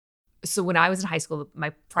So when I was in high school, my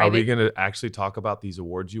Are private... we going to actually talk about these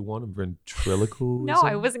awards you won in ventriloquism? No,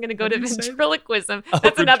 I wasn't going to go to Did you say that? ventriloquism.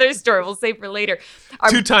 That's another story. We'll save for later.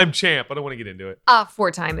 Two-time champ. I don't want to get into it.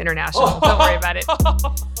 4-time international. Don't worry about it.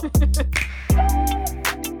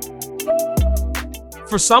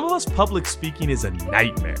 For some of us, public speaking is a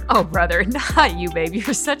nightmare. Oh, brother, not you, babe.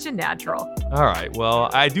 You're such a natural. All right, well,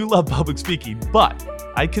 I do love public speaking, but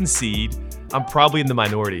I concede I'm probably in the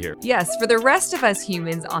minority here. Yes, for the rest of us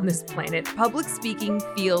humans on this planet, public speaking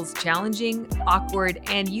feels challenging, awkward,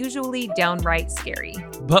 and usually downright scary.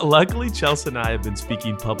 But luckily, Chelsea and I have been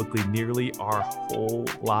speaking publicly nearly our whole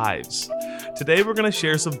lives. Today, we're going to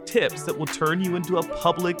share some tips that will turn you into a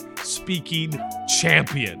public speaking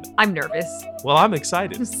champion. I'm nervous. Well, I'm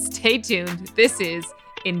excited. Stay tuned. This is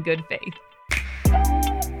In Good Faith.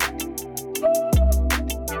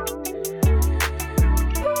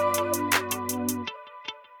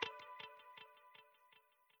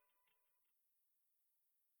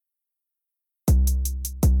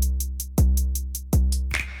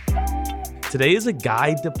 Today is a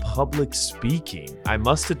guide to public speaking. I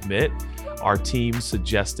must admit, our team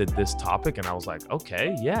suggested this topic, and I was like,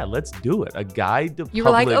 okay, yeah, let's do it. A guide to You were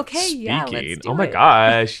public like, okay, speaking. yeah, let's do Oh my it.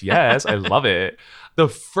 gosh, yes, I love it. The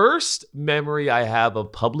first memory I have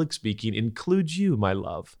of public speaking includes you, my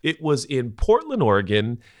love. It was in Portland,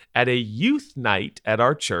 Oregon, at a youth night at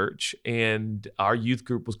our church, and our youth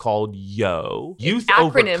group was called YO, Youth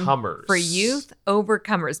Acronym Overcomers. for Youth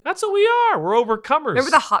Overcomers. That's what we are. We're overcomers.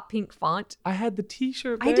 Remember the hot pink font? I had the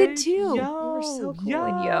t-shirt, I did babe. too. You Yo, were so cool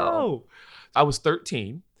in Yo. I was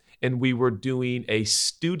 13, and we were doing a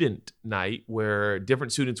student night where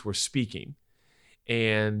different students were speaking.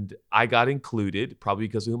 And I got included, probably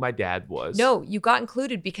because of who my dad was. No, you got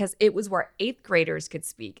included because it was where 8th graders could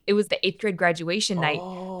speak. It was the 8th grade graduation night,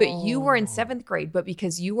 but you were in 7th grade. But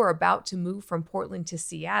because you were about to move from Portland to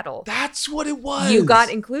Seattle, That's what it was. you got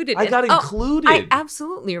included. I got included. I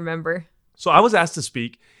absolutely remember. So I was asked to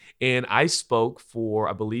speak, and I spoke for,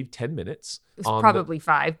 I believe, 10 minutes. It was probably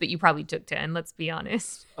 5, but you probably took 10, let's be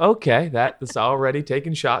honest. Okay, that's already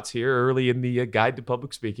taking shots here early in the guide to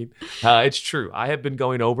public speaking. It's true. I have been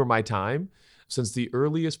going over my time since the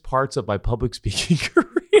earliest parts of my public speaking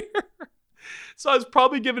career. So I was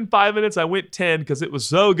probably given 5 minutes. I went 10 because it was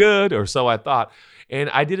so good, or so I thought.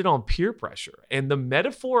 And I did it on peer pressure. And the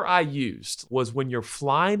metaphor I used was when you're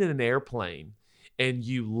flying in an airplane and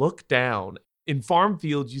you look down. In farm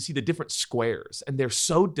fields, you see the different squares, and they're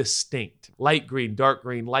so distinct. Light green, dark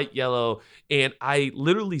green, light yellow. And I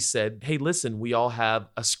literally said, hey, listen, we all have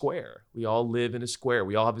a square. We all live in a square.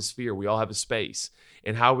 We all have a sphere. We all have a space.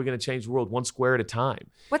 And how are we going to change the world one square at a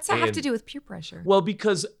time? What's that have to do with peer pressure? Well,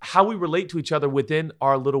 because how we relate to each other within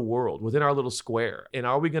our little world, within our little square. And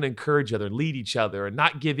are we going to encourage each other, lead each other, and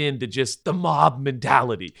not give in to just the mob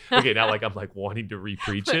mentality? Okay, now I'm wanting to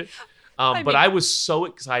re-preach it. But I was so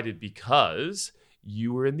excited because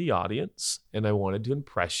you were in the audience and I wanted to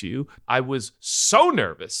impress you. I was so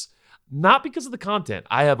nervous, not because of the content.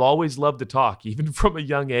 I have always loved to talk, even from a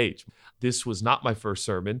young age. This was not my first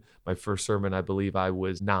sermon. My first sermon, I believe I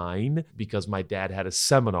was 9 because my dad had a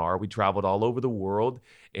seminar. We traveled all over the world,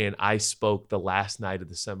 and I spoke the last night of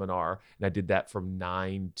the seminar, and I did that from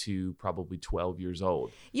 9 to probably 12 years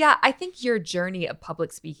old. Yeah, I think your journey of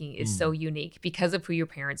public speaking is so unique because of who your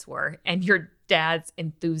parents were and your dad's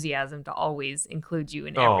enthusiasm to always include you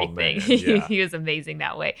in everything. Man, yeah. He was amazing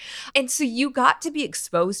that way. And so you got to be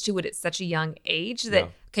exposed to it at such a young age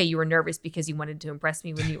that, okay, you were nervous because you wanted to impress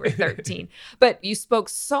me when you were 13, but you spoke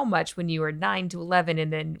so much when you were 9 to 11.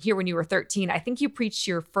 And then here when you were 13, I think you preached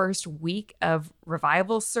your first week of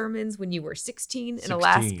revival sermons when you were 16 in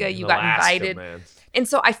Alaska. You got invited. Man. And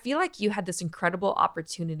so I feel like you had this incredible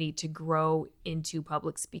opportunity to grow into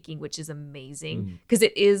public speaking, which is amazing because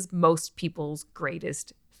it is most people's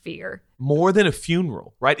greatest fear. More than a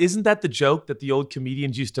funeral, right? Isn't that the joke that the old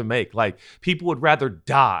comedians used to make? Like, people would rather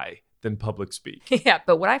die than public speak. Yeah,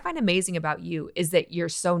 but what I find amazing about you is that you're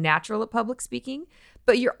so natural at public speaking,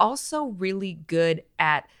 but you're also really good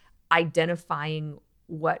at identifying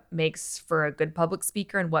what makes for a good public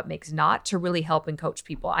speaker and what makes not to really help and coach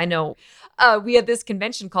people. I know we had this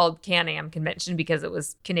convention called Can-Am Convention because it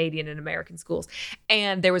was Canadian and American schools.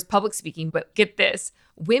 And there was public speaking, but get this,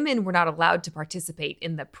 women were not allowed to participate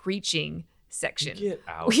in the preaching section. Get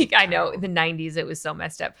out. I know in the 90s, it was so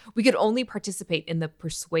messed up. We could only participate in the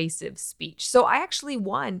persuasive speech. So I actually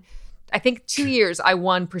won. I think 2 years I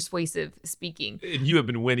won persuasive speaking. And you have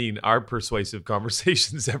been winning our persuasive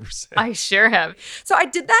conversations ever since. I sure have. So I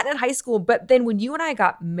did that in high school. But then when you and I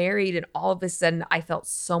got married and all of a sudden I felt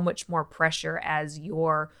so much more pressure as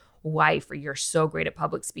your wife, or you're so great at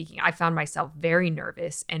public speaking. I found myself very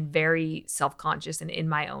nervous and very self-conscious and in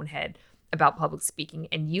my own head about public speaking.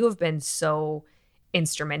 And you have been so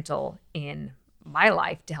instrumental in my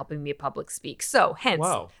life to helping me public speak. So hence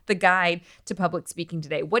the guide to public speaking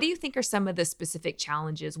today. What do you think are some of the specific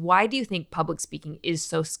challenges? Why do you think public speaking is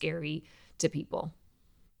so scary to people?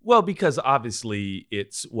 Well, because obviously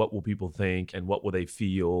it's what will people think and what will they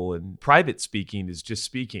feel, and private speaking is just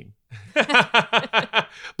speaking.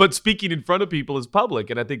 But speaking in front of people is public,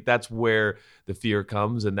 and I think that's where the fear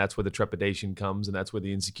comes, and that's where the trepidation comes, and that's where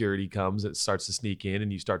the insecurity comes. It starts to sneak in,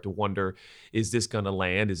 and you start to wonder, is this going to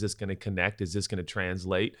land? Is this going to connect? Is this going to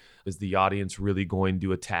translate? Is the audience really going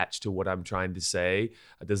to attach to what I'm trying to say?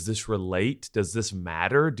 Does this relate? Does this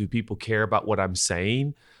matter? Do people care about what I'm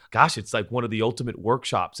saying? Gosh, it's like one of the ultimate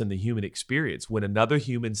workshops in the human experience. When another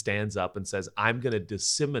human stands up and says, I'm going to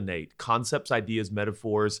disseminate concepts, ideas,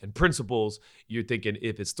 metaphors, and principles, you're thinking,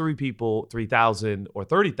 if it's 3 people, 3,000, or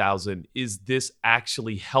 30,000, is this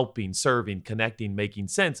actually helping, serving, connecting, making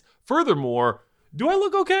sense? Furthermore, do I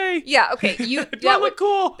look okay? Yeah, okay. Do I look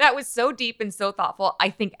cool? That was so deep and so thoughtful. I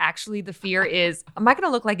think actually the fear is, am I going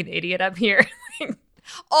to look like an idiot up here?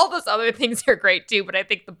 All those other things are great too, but I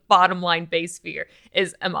think the bottom line base fear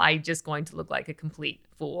is, am I just going to look like a complete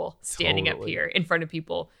fool standing up here in front of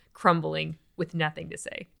people, crumbling with nothing to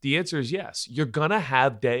say? The answer is yes. You're going to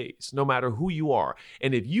have days, no matter who you are.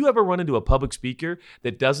 And if you ever run into a public speaker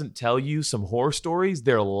that doesn't tell you some horror stories,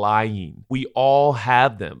 they're lying. We all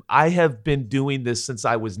have them. I have been doing this since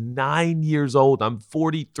I was 9 years old. I'm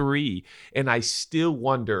 43, and I still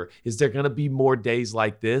wonder, is there going to be more days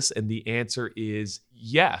like this? And the answer is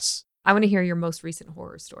yes. I want to hear your most recent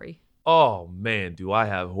horror story. Oh man, do I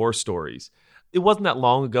have horror stories. It wasn't that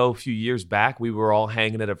long ago, a few years back, we were all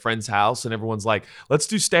hanging at a friend's house and everyone's like, let's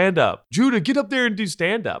do stand-up. Judah, get up there and do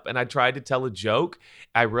stand-up. And I tried to tell a joke.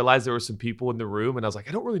 I realized there were some people in the room and I was like,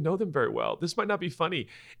 I don't really know them very well. This might not be funny.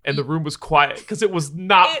 And the room was quiet because it was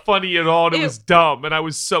not funny at all. And it was dumb. And I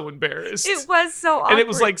was so embarrassed. It was so awkward. And it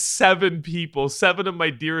was like 7 people, 7 of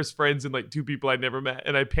my dearest friends and like 2 people I'd never met.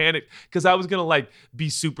 And I panicked because I was going to like be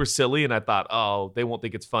super silly. And I thought, oh, they won't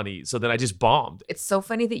think it's funny. So then I just bombed. It's so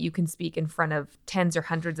funny that you can speak in front of tens or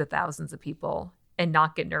hundreds of thousands of people and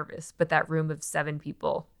not get nervous, but that room of 7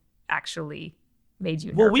 people actually made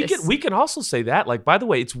you nervous. Well, we can also say that. Like, by the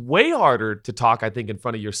way, it's way harder to talk, I think, in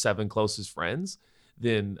front of your 7 closest friends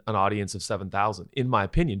than an audience of 7,000, in my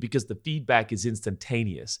opinion, because the feedback is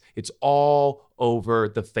instantaneous. It's all over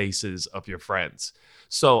the faces of your friends.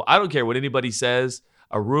 So I don't care what anybody says.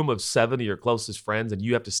 A room of 7 of your closest friends, and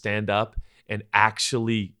you have to stand up and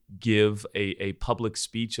actually give a public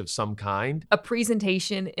speech of some kind. A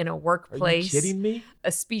presentation in a workplace. Are you kidding me?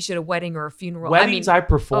 A speech at a wedding or a funeral. Weddings I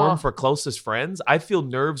perform for closest friends. I feel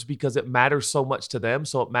nerves because it matters so much to them,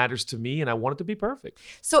 so it matters to me, and I want it to be perfect.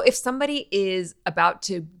 So if somebody is about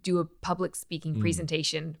to do a public speaking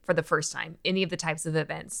presentation for the first time, any of the types of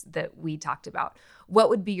events that we talked about, what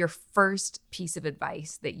would be your first piece of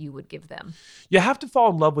advice that you would give them? You have to fall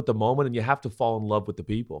in love with the moment, and you have to fall in love with the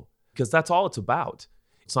people, because that's all it's about.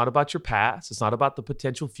 It's not about your past. It's not about the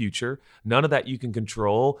potential future. None of that you can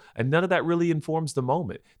control, and none of that really informs the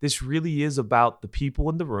moment. This really is about the people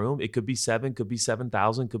in the room. It could be 7, could be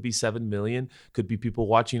 7,000, could be 7 million, could be people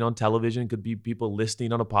watching on television, could be people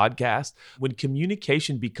listening on a podcast. When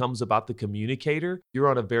communication becomes about the communicator, you're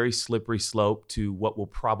on a very slippery slope to what will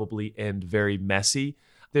probably end very messy.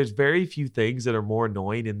 There's very few things that are more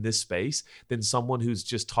annoying in this space than someone who's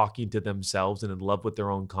just talking to themselves and in love with their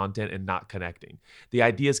own content and not connecting. The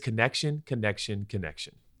idea is connection, connection,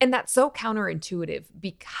 connection. And that's so counterintuitive,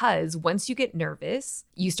 because once you get nervous,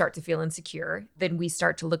 you start to feel insecure. Then we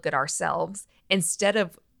start to look at ourselves instead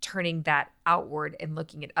of turning that outward and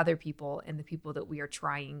looking at other people and the people that we are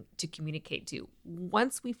trying to communicate to.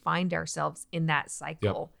 Once we find ourselves in that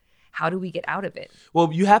cycle, how do we get out of it?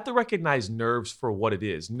 Well, you have to recognize nerves for what it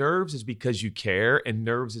is. Nerves is because you care, and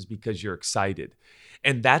nerves is because you're excited.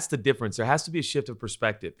 And that's the difference. There has to be a shift of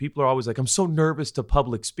perspective. People are always like, I'm so nervous to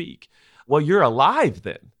public speak. Well, you're alive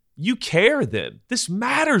then. You care then. This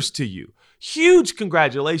matters to you. Huge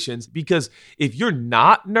congratulations, because if you're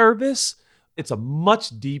not nervous, it's a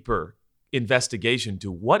much deeper investigation to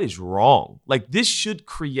what is wrong. Like, this should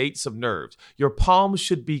create some nerves. Your palms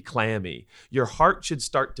should be clammy. Your heart should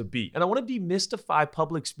start to beat. And I want to demystify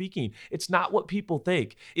public speaking. It's not what people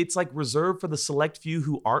think. It's like reserved for the select few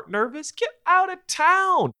who aren't nervous. Get out of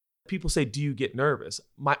town. People say, do you get nervous?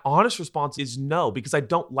 My honest response is no, because I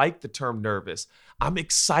don't like the term nervous. I'm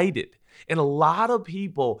excited. And a lot of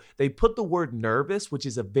people, they put the word nervous, which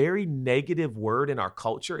is a very negative word in our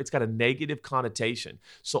culture. It's got a negative connotation.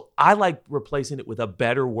 So I like replacing it with a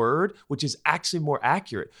better word, which is actually more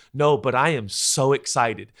accurate. No, but I am so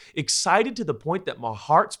excited. Excited to the point that my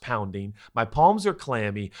heart's pounding, my palms are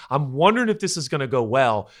clammy. I'm wondering if this is going to go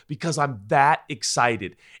well because I'm that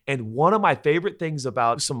excited. And one of my favorite things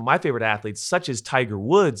about some of my favorite athletes, such as Tiger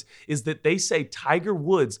Woods, is that they say Tiger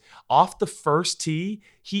Woods off the first tee,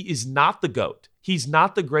 he is not the GOAT. He's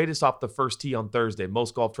not the greatest off the first tee on Thursday.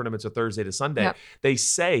 Most golf tournaments are Thursday to Sunday. Yep. They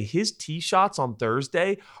say his tee shots on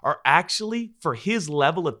Thursday are actually, for his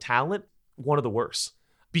level of talent, one of the worst.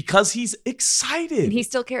 Because he's excited. And he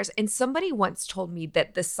still cares. And somebody once told me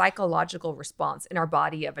that the psychological response in our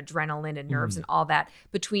body of adrenaline and nerves and all that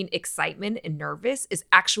between excitement and nervous is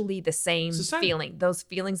actually the same feeling. Those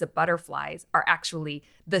feelings of butterflies are actually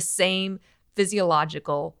the same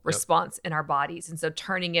physiological response in our bodies. And so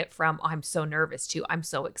turning it from, oh, I'm so nervous to I'm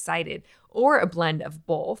so excited, or a blend of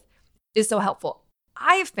both, is so helpful.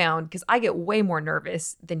 I have found, because I get way more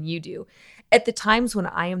nervous than you do, at the times when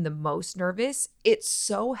I am the most nervous, it's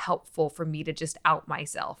so helpful for me to just out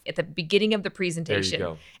myself at the beginning of the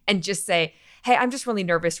presentation and just say, hey, I'm just really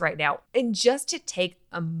nervous right now. And just to take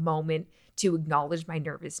a moment to acknowledge my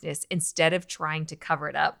nervousness instead of trying to cover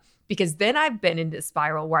it up. Because then I've been into a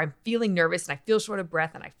spiral where I'm feeling nervous and I feel short of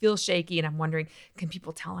breath and I feel shaky and I'm wondering, can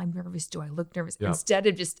people tell I'm nervous? Do I look nervous? Yeah. Instead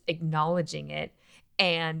of just acknowledging it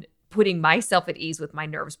and putting myself at ease with my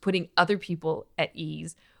nerves, putting other people at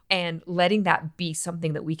ease, and letting that be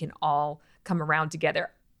something that we can all come around together.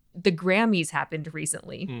 The Grammys happened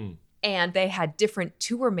recently, and they had different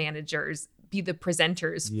tour managers be the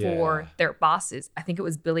presenters for their bosses. I think it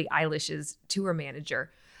was Billie Eilish's tour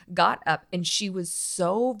manager got up, and she was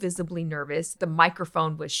so visibly nervous. The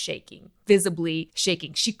microphone was visibly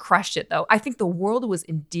shaking. She crushed it, though. I think the world was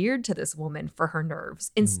endeared to this woman for her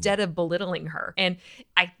nerves instead of belittling her. And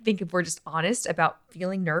I think if we're just honest about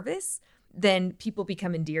feeling nervous, then people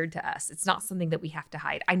become endeared to us. It's not something that we have to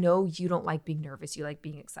hide. I know you don't like being nervous. You like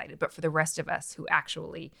being excited. But for the rest of us who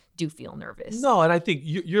actually do feel nervous. No, and I think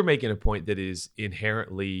you're making a point that is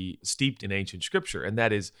inherently steeped in ancient scripture. And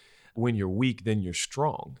that is, when you're weak, then you're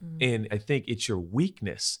strong. And I think it's your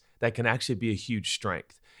weakness that can actually be a huge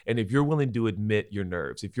strength. And if you're willing to admit your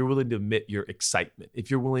nerves, if you're willing to admit your excitement, if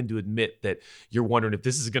you're willing to admit that you're wondering if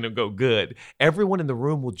this is going to go good, everyone in the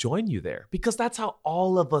room will join you there, because that's how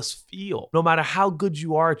all of us feel. No matter how good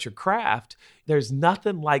you are at your craft, there's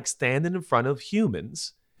nothing like standing in front of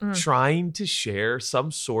humans trying to share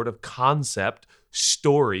some sort of concept,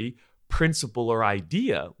 story, principle, or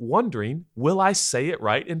idea, wondering, will I say it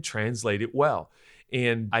right and translate it well?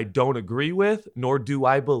 And I don't agree with, nor do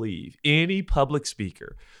I believe, any public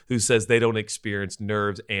speaker who says they don't experience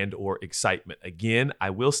nerves and or excitement. Again, I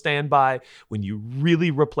will stand by, when you really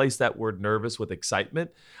replace that word nervous with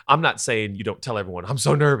excitement, I'm not saying you don't tell everyone, I'm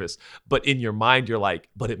so nervous, but in your mind, you're like,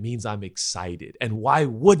 but it means I'm excited. And why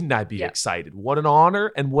wouldn't I be excited? What an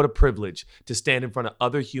honor and what a privilege to stand in front of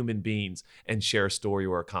other human beings and share a story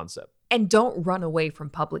or a concept. And don't run away from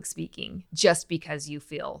public speaking just because you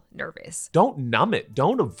feel nervous. Don't numb it.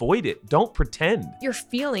 Don't avoid it. Don't pretend. You're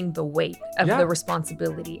feeling the weight of the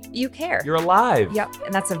responsibility. You care. You're alive. Yep.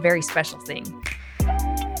 And that's a very special thing.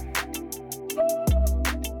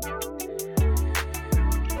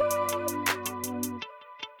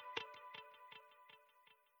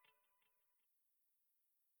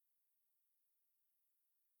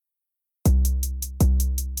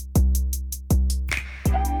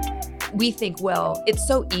 We think, well, it's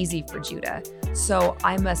so easy for Judah, so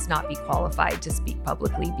I must not be qualified to speak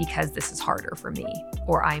publicly because this is harder for me,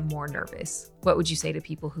 or I'm more nervous. What would you say to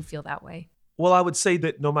people who feel that way? Well, I would say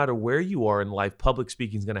that no matter where you are in life, public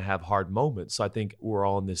speaking is going to have hard moments. So I think we're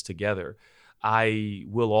all in this together. I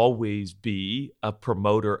will always be a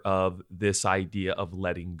promoter of this idea of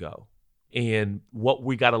letting go. And what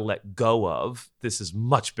we got to let go of, this is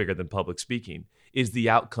much bigger than public speaking, is the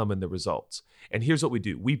outcome and the results. And here's what we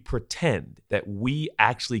do. We pretend that we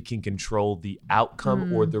actually can control the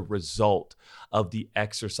outcome or the result of the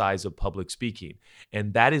exercise of public speaking.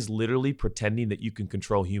 And that is literally pretending that you can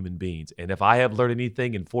control human beings. And if I have learned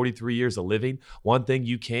anything in 43 years of living, one thing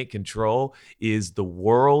you can't control is the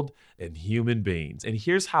world and human beings. And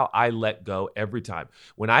here's how I let go every time.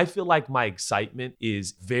 When I feel like my excitement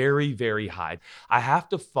is very, very high, I have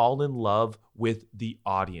to fall in love with the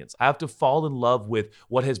audience. I have to fall in love with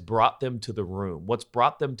what has brought them to the room, what's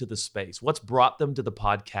brought them to the space, what's brought them to the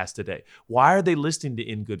podcast today. Why are they listening to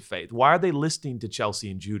In Good Faith? Why are they listening listening to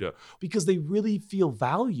Chelsea and Judah because they really feel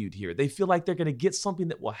valued here. They feel like they're going to get something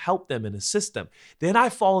that will help them and assist them. Then I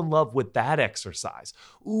fall in love with that exercise.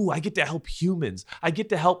 Ooh, I get to help humans. I get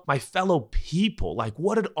to help my fellow people. Like,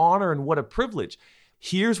 what an honor and what a privilege.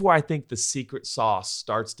 Here's where I think the secret sauce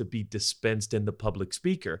starts to be dispensed in the public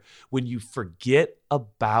speaker. When you forget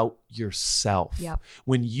about yourself. Yep.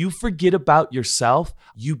 When you forget about yourself,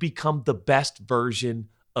 you become the best version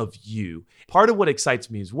of you. Part of what excites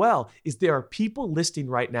me as well is there are people listening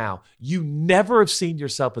right now. You never have seen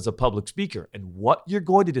yourself as a public speaker. And what you're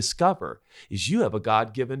going to discover is you have a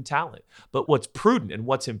God-given talent. But what's prudent and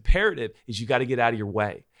what's imperative is you got to get out of your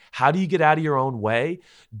way. How do you get out of your own way?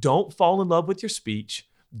 Don't fall in love with your speech.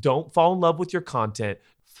 Don't fall in love with your content.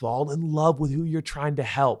 Fall in love with who you're trying to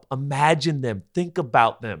help. Imagine them. Think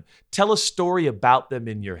about them. Tell a story about them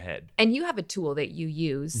in your head. And you have a tool that you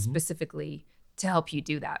use specifically to help you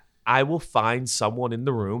do that. I will find someone in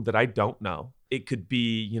the room that I don't know. It could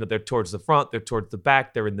be, they're towards the front, they're towards the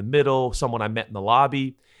back, they're in the middle, someone I met in the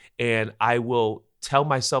lobby, and I will tell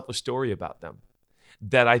myself a story about them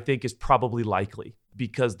that I think is probably likely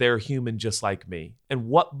because they're human just like me. And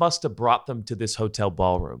what must have brought them to this hotel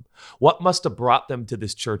ballroom? What must have brought them to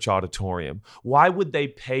this church auditorium? Why would they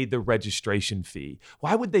pay the registration fee?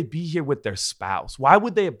 Why would they be here with their spouse? Why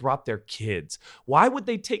would they have brought their kids? Why would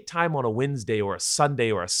they take time on a Wednesday or a Sunday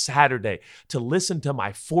or a Saturday to listen to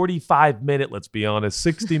my 45-minute, let's be honest,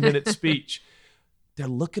 60-minute speech? They're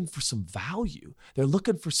looking for some value. They're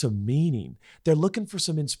looking for some meaning. They're looking for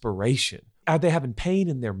some inspiration. Are they having pain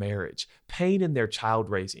in their marriage, pain in their child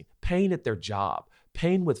raising, pain at their job,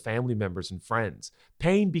 pain with family members and friends,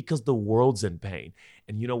 pain because the world's in pain?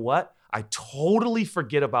 And you know what? I totally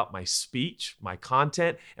forget about my speech, my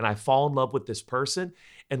content, and I fall in love with this person.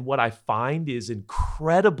 And what I find is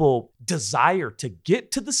incredible desire to get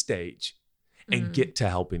to the stage and get to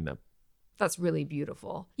helping them. That's really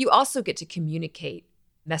beautiful. You also get to communicate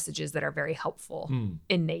messages that are very helpful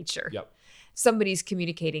in nature. Yep. Somebody's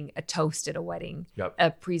communicating a toast at a wedding,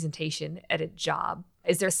 a presentation at a job.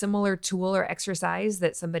 Is there a similar tool or exercise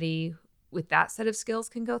that somebody with that set of skills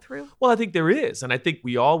can go through? Well, I think there is. And I think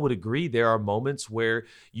we all would agree there are moments where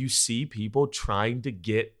you see people trying to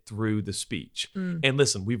get through the speech. And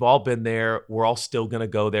listen, we've all been there. We're all still going to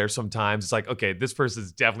go there sometimes. It's like, okay, this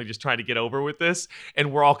person's definitely just trying to get over with this.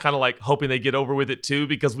 And we're all kind of like hoping they get over with it too,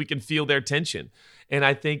 because we can feel their tension. And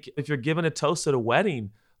I think if you're giving a toast at a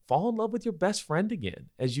wedding, fall in love with your best friend again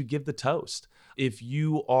as you give the toast. If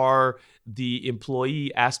you are the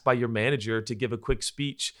employee asked by your manager to give a quick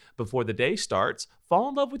speech before the day starts, fall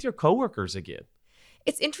in love with your coworkers again.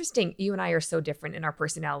 It's interesting. You and I are so different in our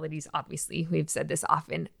personalities, obviously. We've said this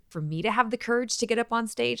often. For me to have the courage to get up on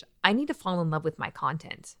stage, I need to fall in love with my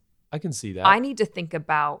content. I can see that. I need to think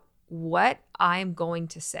about what I'm going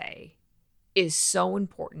to say is so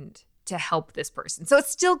important to help this person. So it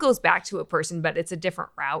still goes back to a person, but it's a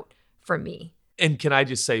different route for me. And can I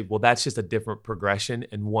just say, well, that's just a different progression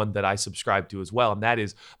and one that I subscribe to as well. And that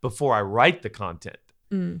is before I write the content,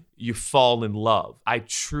 you fall in love. I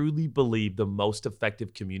truly believe the most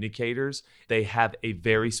effective communicators, they have a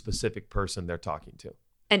very specific person they're talking to.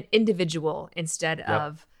 An individual instead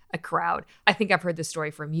of a crowd. I think I've heard this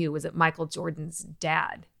story from you. Was it Michael Jordan's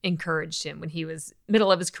dad encouraged him when he was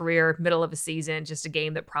middle of his career, middle of a season, just a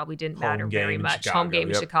game that probably didn't matter very much. Home game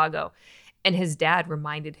in Chicago. And his dad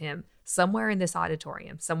reminded him, somewhere in this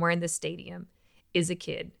auditorium, somewhere in this stadium is a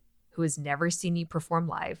kid who has never seen you perform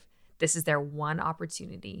live. This is their one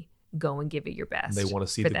opportunity. Go and give it your best. They want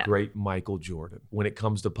to see the great Michael Jordan. When it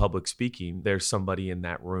comes to public speaking, there's somebody in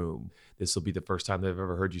that room. This will be the first time they've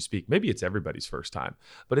ever heard you speak. Maybe it's everybody's first time,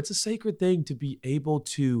 but it's a sacred thing to be able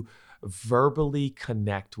to verbally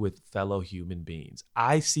connect with fellow human beings.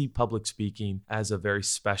 I see public speaking as a very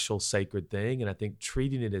special, sacred thing, and I think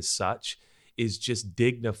treating it as such is just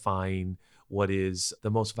dignifying what is the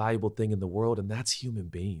most valuable thing in the world, and that's human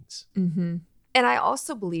beings. Mm-hmm. And I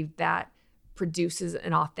also believe that produces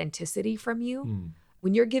an authenticity from you.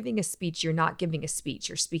 When you're giving a speech, you're not giving a speech.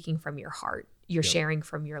 You're speaking from your heart. You're sharing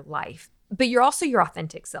from your life. But you're also your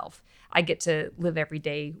authentic self. I get to live every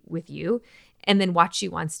day with you and then watch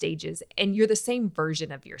you on stages, and you're the same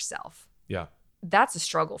version of yourself. Yeah. That's a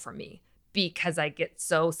struggle for me because I get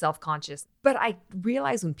so self-conscious. But I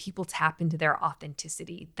realize when people tap into their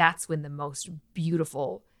authenticity, that's when the most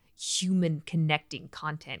beautiful human connecting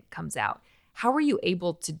content comes out. How are you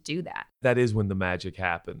able to do that? That is when the magic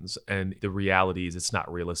happens. And the reality is it's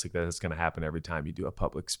not realistic that it's going to happen every time you do a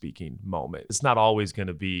public speaking moment. It's not always going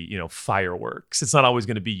to be, fireworks. It's not always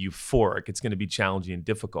going to be euphoric. It's going to be challenging and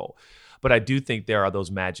difficult. But I do think there are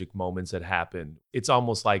those magic moments that happen. It's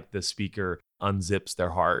almost like the speaker unzips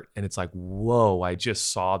their heart and it's like, whoa, I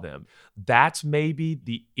just saw them. That's maybe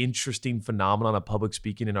the interesting phenomenon of public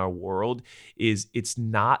speaking in our world is it's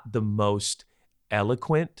not the most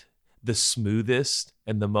eloquent, the smoothest,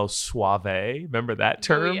 and the most suave. Remember that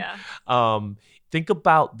term? Oh, yeah. Think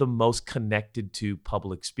about the most connected to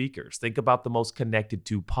public speakers. Think about the most connected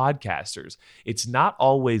to podcasters. It's not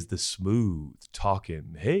always the smooth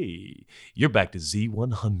talking, hey, you're back to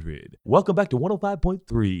Z100. Welcome back to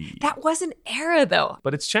 105.3. That was an era, though.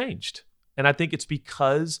 But it's changed. And I think it's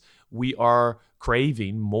because we are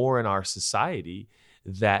craving more in our society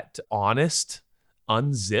that honest,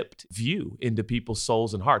 unzipped view into people's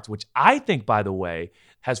souls and hearts, which I think, by the way,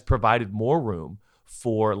 has provided more room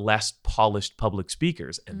for less polished public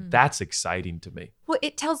speakers. And that's exciting to me. Well,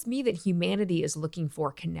 it tells me that humanity is looking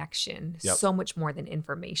for connection so much more than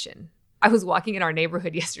information. I was walking in our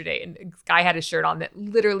neighborhood yesterday and a guy had a shirt on that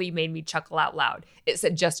literally made me chuckle out loud. It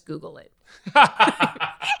said, just Google it.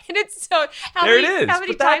 And it's so, how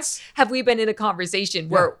many times have we been in a conversation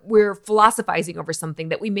where we're philosophizing over something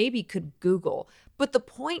that we maybe could Google, but the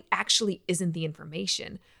point actually isn't the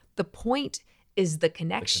information. The point is the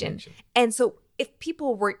connection. And so if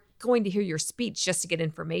people were going to hear your speech just to get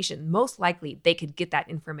information, most likely they could get that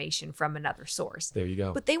information from another source. There you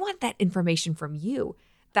go. But they want that information from you.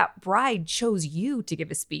 That bride chose you to give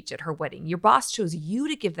a speech at her wedding. Your boss chose you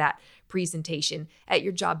to give that presentation at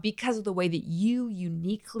your job because of the way that you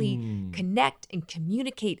uniquely connect and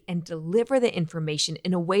communicate and deliver the information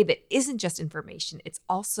in a way that isn't just information. It's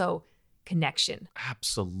also connection.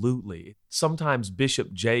 Absolutely. Sometimes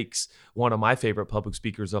Bishop Jakes, one of my favorite public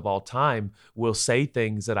speakers of all time, will say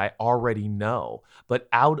things that I already know, but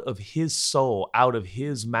out of his soul, out of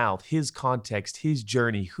his mouth, his context, his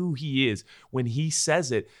journey, who he is, when he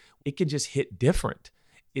says it, it can just hit different.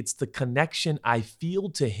 It's the connection I feel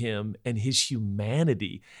to him and his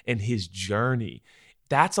humanity and his journey.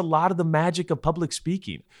 That's a lot of the magic of public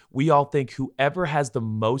speaking. We all think whoever has the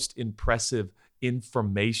most impressive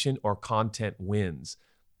information or content wins.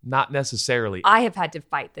 Not necessarily. I have had to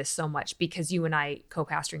fight this so much because you and I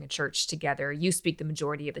co-pastoring a church together, you speak the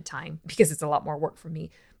majority of the time because it's a lot more work for me.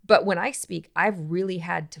 But when I speak, I've really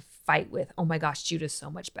had to fight with, oh my gosh, Judah's so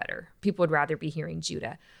much better. People would rather be hearing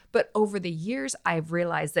Judah. But over the years, I've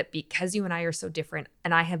realized that because you and I are so different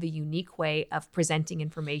and I have a unique way of presenting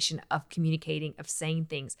information, of communicating, of saying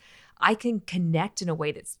things, I can connect in a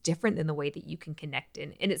way that's different than the way that you can connect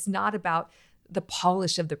in. And it's not about the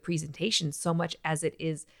polish of the presentation so much as it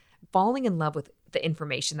is falling in love with the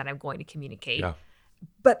information that I'm going to communicate,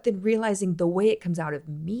 but then realizing the way it comes out of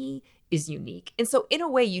me is unique. And so in a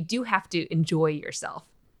way, you do have to enjoy yourself.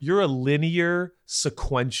 You're a linear,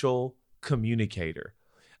 sequential communicator.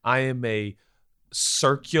 I am a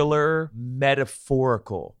circular,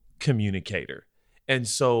 metaphorical communicator. And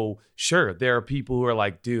so, sure, there are people who are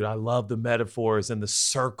like, dude, I love the metaphors and the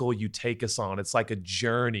circle you take us on. It's like a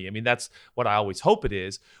journey. I mean, that's what I always hope it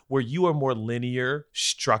is, where you are more linear,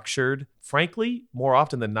 structured, frankly, more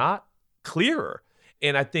often than not, clearer.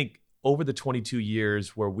 And I think over the 22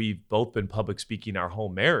 years where we've both been public speaking our whole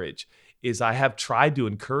marriage, is I have tried to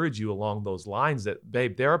encourage you along those lines that,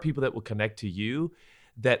 babe, there are people that will connect to you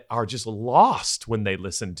that are just lost when they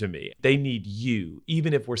listen to me. They need you,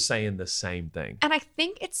 even if we're saying the same thing. And I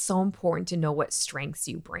think it's so important to know what strengths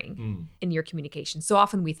you bring in your communication. So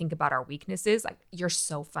often we think about our weaknesses, like you're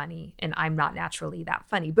so funny and I'm not naturally that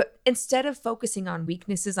funny. But instead of focusing on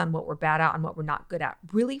weaknesses, on what we're bad at, on what we're not good at,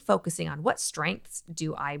 really focusing on what strengths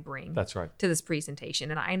do I bring That's right. to this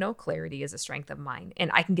presentation. And I know clarity is a strength of mine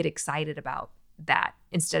and I can get excited about that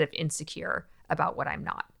instead of insecure about what I'm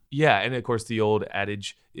not. Yeah, and of course, the old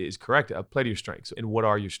adage is correct. Play to your strengths. And what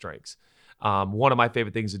are your strengths? One of my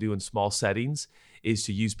favorite things to do in small settings is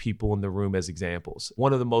to use people in the room as examples.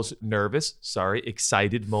 One of the most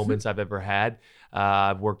excited moments I've ever had.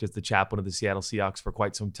 I've worked as the chaplain of the Seattle Seahawks for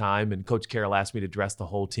quite some time, and Coach Carroll asked me to dress the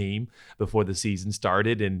whole team before the season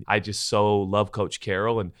started, and I just so love Coach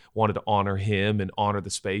Carroll and wanted to honor him and honor the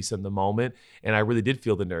space and the moment, and I really did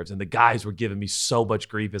feel the nerves, and the guys were giving me so much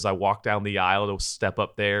grief as I walked down the aisle to step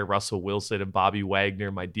up there. Russell Wilson and Bobby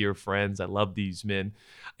Wagner, my dear friends, I love these men,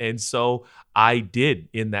 and so I did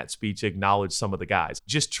in that speech acknowledge some of the guys,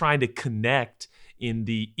 just trying to connect in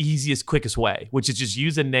the easiest, quickest way, which is just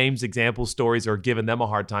using names, examples, stories, or giving them a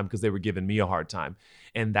hard time because they were giving me a hard time.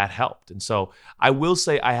 And that helped. And so I will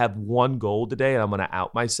say I have one goal today, and I'm going to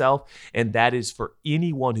out myself. And that is for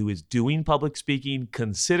anyone who is doing public speaking,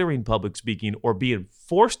 considering public speaking, or being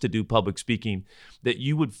forced to do public speaking, that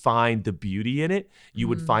you would find the beauty in it, you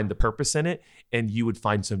would find the purpose in it, and you would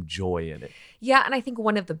find some joy in it. Yeah. And I think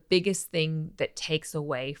one of the biggest thing that takes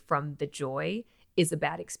away from the joy is a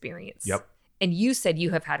bad experience. Yep. And you said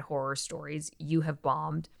you have had horror stories. You have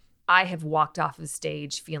bombed. I have walked off of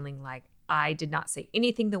stage feeling like I did not say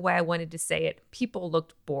anything the way I wanted to say it. People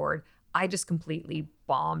looked bored. I just completely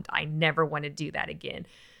bombed. I never want to do that again.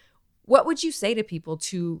 What would you say to people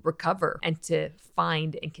to recover and to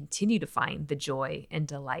find and continue to find the joy and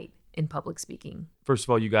delight in public speaking? First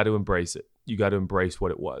of all, you got to embrace it. You got to embrace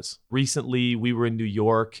what it was. Recently, we were in New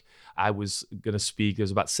York. I was going to speak.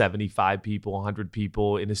 There's about 75 people, 100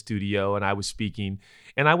 people in a studio, and I was speaking.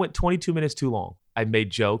 And I went 22 minutes too long. I made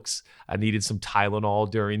jokes. I needed some Tylenol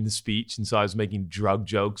during the speech. And so I was making drug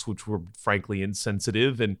jokes, which were frankly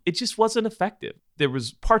insensitive. And it just wasn't effective. There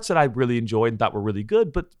was parts that I really enjoyed and thought were really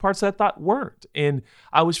good, but parts that I thought weren't. And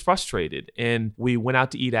I was frustrated. And we went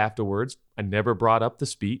out to eat afterwards. I never brought up the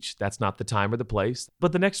speech. That's not the time or the place.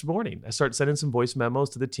 But the next morning, I started sending some voice memos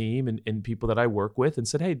to the team and people that I work with and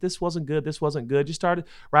said, hey, this wasn't good. This wasn't good. Just started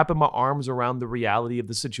wrapping my arms around the reality of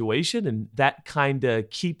the situation. And that kind of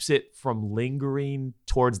keeps it from lingering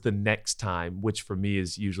towards the next time, which for me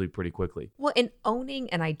is usually pretty quickly. Well, and owning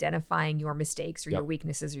and identifying your mistakes or your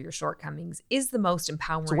weaknesses or your shortcomings is the most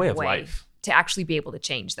empowering It's a way of life. To actually be able to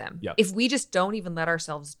change them. Yep. If we just don't even let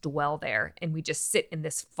ourselves dwell there and we just sit in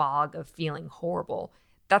this fog of feeling horrible,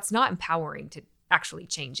 that's not empowering to actually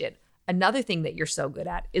change it. Another thing that you're so good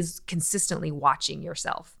at is consistently watching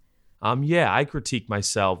yourself. I critique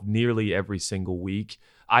myself nearly every single week.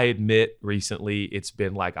 I admit recently it's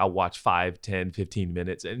been like I'll watch 5, 10, 15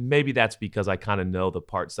 minutes. And maybe that's because I kind of know the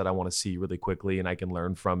parts that I want to see really quickly and I can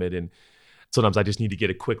learn from it. And sometimes I just need to get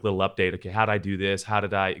a quick little update. Okay, how did I do this? How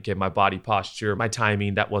did I get my body posture, my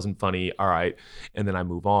timing? That wasn't funny. All right. And then I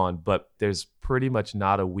move on. But there's pretty much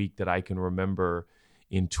not a week that I can remember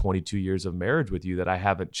in 22 years of marriage with you that I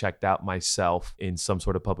haven't checked out myself in some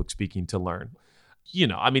sort of public speaking to learn.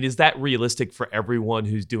 Is that realistic for everyone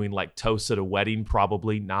who's doing like toasts at a wedding?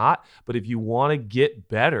 Probably not. But if you want to get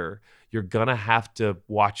better, you're going to have to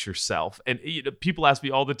watch yourself. And people ask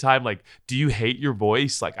me all the time, like, do you hate your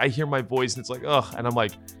voice? Like, I hear my voice and it's like, ugh. And I'm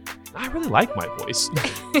like, I really like my voice.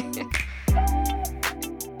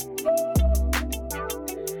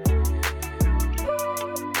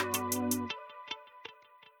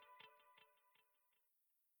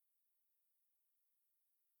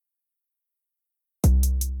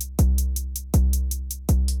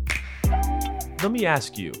 Let me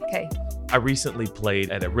ask you. Okay. I recently played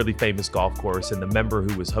at a really famous golf course, and the member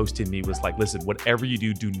who was hosting me was like, listen, whatever you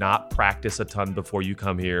do, do not practice a ton before you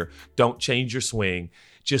come here. Don't change your swing.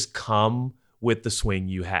 Just come with the swing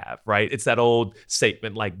you have, right? It's that old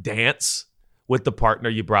statement, like dance with the partner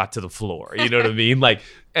you brought to the floor. You know what I mean?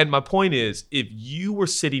 And my point is, if you were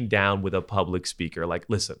sitting down with a public speaker, like,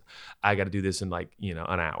 listen, I got to do this in an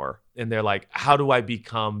hour. And they're like, how do I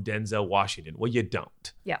become Denzel Washington? Well, you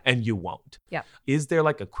don't. Yeah. And you won't. Yeah. Is there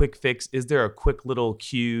like a quick fix? Is there a quick little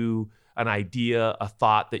cue, an idea, a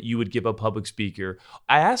thought that you would give a public speaker?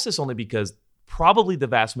 I ask this only because probably the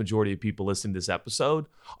vast majority of people listening to this episode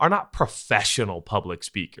are not professional public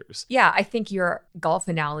speakers. Yeah, I think your golf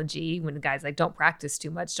analogy, when the guy's like, don't practice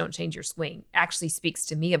too much, don't change your swing, actually speaks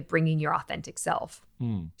to me of bringing your authentic self.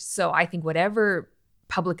 So I think whatever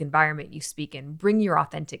public environment you speak in, bring your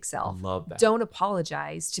authentic self. I love that. Don't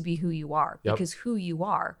apologize to be who you are, because who you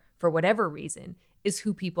are, for whatever reason, is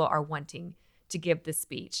who people are wanting to give the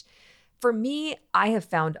speech. For me, I have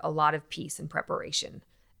found a lot of peace in preparation,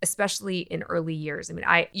 especially in early years.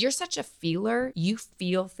 You're such a feeler. You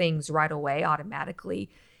feel things right away automatically.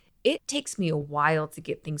 It takes me a while to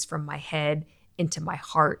get things from my head into my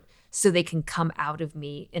heart so they can come out of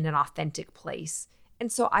me in an authentic place.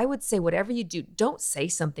 And so I would say, whatever you do, don't say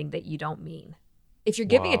something that you don't mean. If you're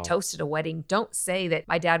giving a toast at a wedding, don't say that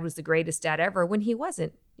my dad was the greatest dad ever when he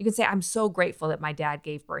wasn't. You can say, I'm so grateful that my dad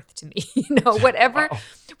gave birth to me.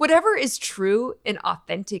 Whatever is true and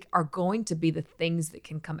authentic are going to be the things that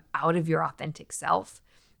can come out of your authentic self.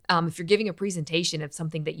 If you're giving a presentation of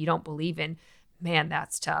something that you don't believe in, man,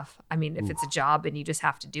 that's tough. If it's a job and you just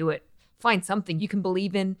have to do it, find something you can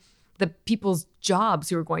believe in. The people's jobs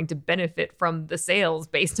who are going to benefit from the sales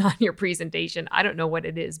based on your presentation. I don't know what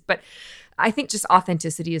it is, but I think just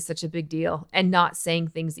authenticity is such a big deal, and not saying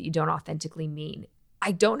things that you don't authentically mean.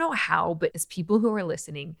 I don't know how, but as people who are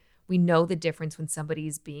listening, we know the difference when somebody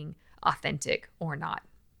is being authentic or not.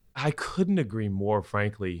 I couldn't agree more,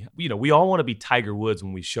 frankly. We all want to be Tiger Woods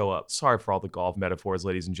when we show up. Sorry for all the golf metaphors,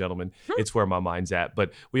 ladies and gentlemen. It's where my mind's at.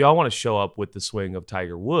 But we all want to show up with the swing of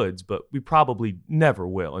Tiger Woods, but we probably never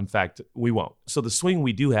will. In fact, we won't. So the swing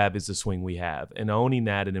we do have is the swing we have, and owning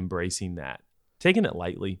that and embracing that, taking it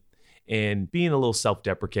lightly. and being a little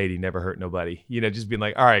self-deprecating never hurt nobody. Just being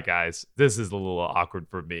like, all right, guys, this is a little awkward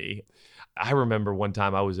for me. I remember one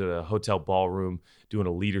time I was at a hotel ballroom doing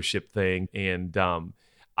a leadership thing, and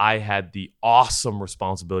I had the awesome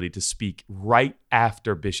responsibility to speak right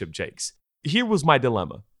after Bishop Jakes. Here was my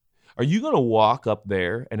dilemma. Are you going to walk up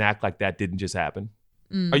there and act like that didn't just happen?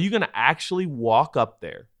 Are you going to actually walk up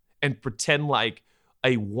there and pretend like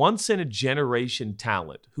a once-in-a-generation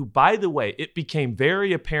talent who, by the way, it became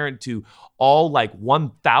very apparent to all like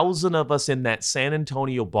 1,000 of us in that San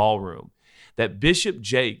Antonio ballroom that Bishop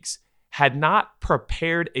Jakes had not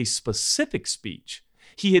prepared a specific speech.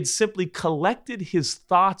 He had simply collected his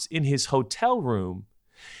thoughts in his hotel room,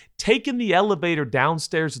 taken the elevator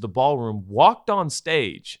downstairs to the ballroom, walked on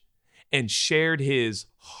stage, and shared his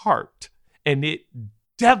heart. And it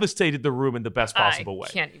devastated the room in the best possible way.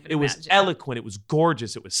 Can't even It was imagine. eloquent. It was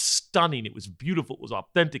gorgeous. It was stunning. It was beautiful. It was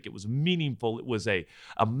authentic. It was meaningful. It was a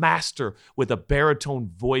master with a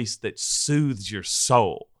baritone voice that soothes your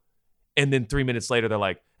soul. And then 3 minutes later, they're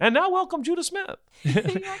like, and now welcome Judah Smith. You're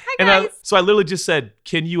like, hi, guys. So I literally just said,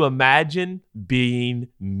 can you imagine being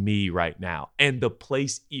me right now? And the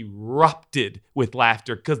place erupted with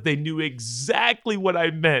laughter because they knew exactly what I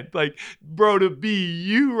meant. Like, bro, to be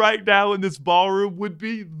you right now in this ballroom would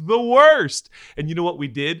be the worst. And you know what we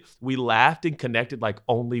did? We laughed and connected like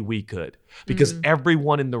only we could because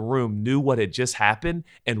everyone in the room knew what had just happened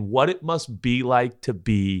and what it must be like to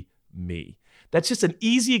be me. That's just an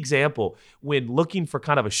easy example when looking for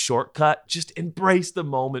kind of a shortcut. Just embrace the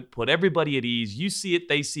moment, put everybody at ease. You see it,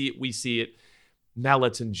 they see it, we see it. Now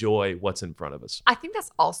let's enjoy what's in front of us. I think that's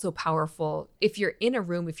also powerful. If you're in a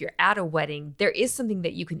room, if you're at a wedding, there is something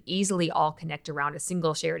that you can easily all connect around, a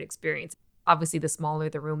single shared experience. Obviously, the smaller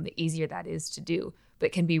the room, the easier that is to do, but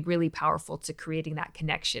it can be really powerful to creating that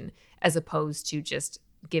connection as opposed to just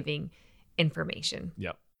giving information.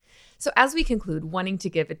 Yep. So as we conclude, wanting to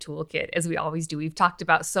give a toolkit, as we always do, we've talked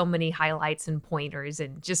about so many highlights and pointers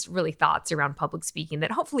and just really thoughts around public speaking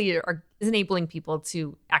that hopefully is enabling people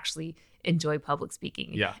to actually enjoy public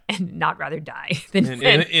speaking and not rather die than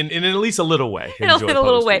in at least a little way. In a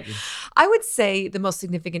little way. I would say the most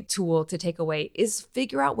significant tool to take away is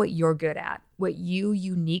figure out what you're good at, what you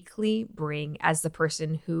uniquely bring as the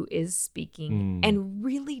person who is speaking, and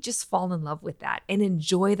really just fall in love with that and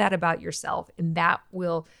enjoy that about yourself. And that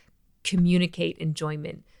will communicate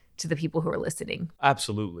enjoyment to the people who are listening.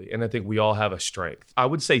 Absolutely. And I think we all have a strength. I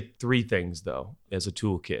would say 3 things, though, as a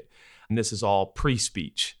toolkit. And this is all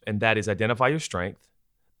pre-speech. And that is identify your strength,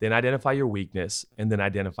 then identify your weakness, and then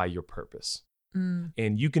identify your purpose.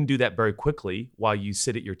 And you can do that very quickly while you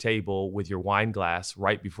sit at your table with your wine glass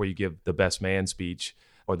right before you give the best man speech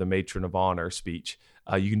or the matron of honor speech.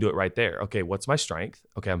 You can do it right there. Okay, what's my strength?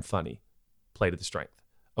 Okay, I'm funny. Play to the strength.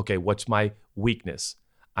 Okay, what's my weakness?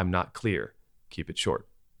 I'm not clear. Keep it short.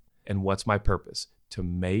 And what's my purpose? To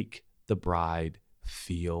make the bride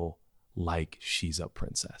feel like she's a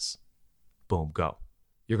princess. Boom, go.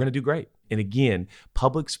 You're going to do great. And again,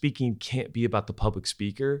 public speaking can't be about the public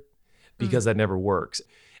speaker because that never works.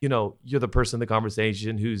 You're the person in the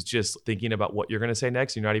conversation who's just thinking about what you're going to say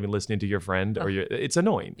next. You're not even listening to your friend it's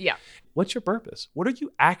annoying. Yeah. What's your purpose? What are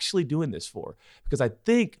you actually doing this for? Because I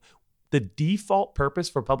think the default purpose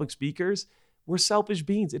for public speakers, we're selfish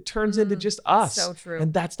beings. It turns into just us. So true.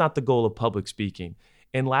 And that's not the goal of public speaking.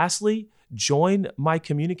 And lastly, join my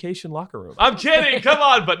communication locker room. I'm kidding. Come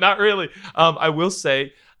on, but not really. I will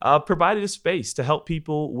say, provided a space to help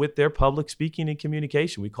people with their public speaking and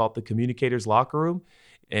communication. We call it the Communicators Locker Room.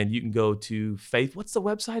 And you can go to what's the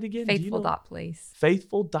website again? Faithful.place.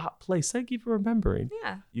 Faithful.place. Thank you for remembering.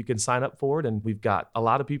 Yeah. You can sign up for it. And we've got a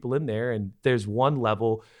lot of people in there. And there's one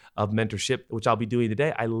level of mentorship, which I'll be doing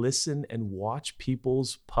today. I listen and watch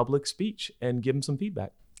people's public speech and give them some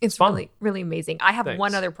feedback. It's fun. really, really amazing. I have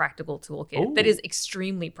one other practical toolkit that is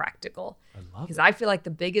extremely practical. I love it. Because I feel like the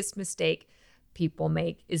biggest mistake people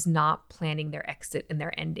make is not planning their exit and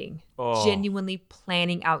their ending. Genuinely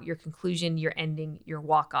planning out your conclusion, your ending, your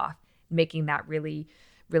walk off, making that really,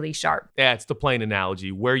 really sharp. Yeah, it's the plane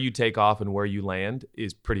analogy. Where you take off and where you land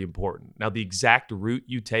is pretty important. Now, the exact route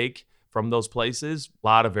you take from those places, a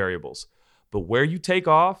lot of variables. But where you take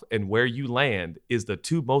off and where you land is the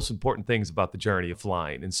 2 most important things about the journey of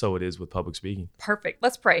flying. And so it is with public speaking. Perfect.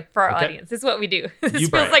 Let's pray for our audience. This is what we do. This feels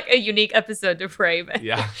pray. like a unique episode to pray. But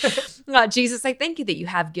Yeah. Jesus, I thank you that you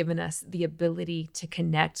have given us the ability to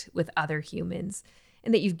connect with other humans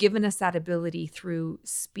and that you've given us that ability through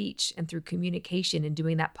speech and through communication and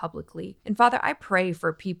doing that publicly. And Father, I pray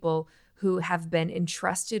for people who have been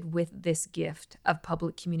entrusted with this gift of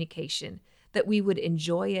public communication, that we would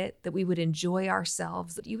enjoy it, that we would enjoy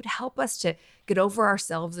ourselves, that you would help us to get over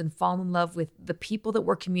ourselves and fall in love with the people that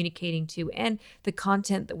we're communicating to and the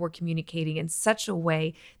content that we're communicating in such a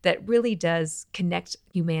way that really does connect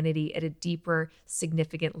humanity at a deeper,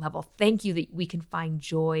 significant level. Thank you that we can find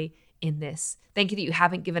joy in this. Thank you that you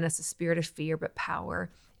haven't given us a spirit of fear, but power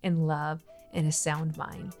and love and a sound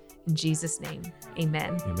mind. In Jesus' name,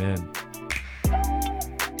 amen. Amen.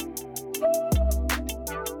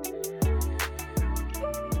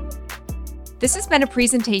 This has been a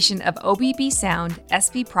presentation of OBB Sound,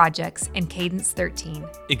 SB Projects, and Cadence 13.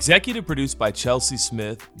 Executive produced by Chelsea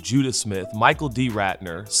Smith, Judah Smith, Michael D.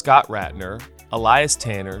 Ratner, Scott Ratner, Elias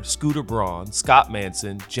Tanner, Scooter Braun, Scott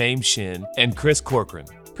Manson, James Shin, and Chris Corcoran.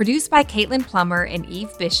 Produced by Caitlin Plummer and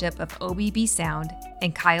Eve Bishop of OBB Sound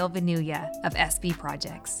and Kyle Vanuya of SB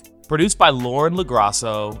Projects. Produced by Lauren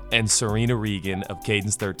LaGrasso and Serena Regan of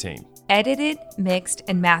Cadence 13. Edited, mixed,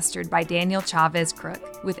 and mastered by Daniel Chavez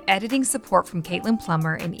Crook, with editing support from Caitlin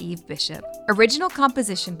Plummer and Eve Bishop. Original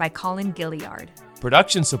composition by Colin Gilliard.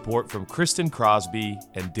 Production support from Kristen Crosby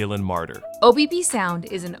and Dylan Martyr. OBB Sound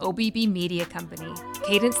is an OBB media company.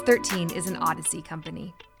 Cadence 13 is an Odyssey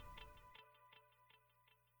company.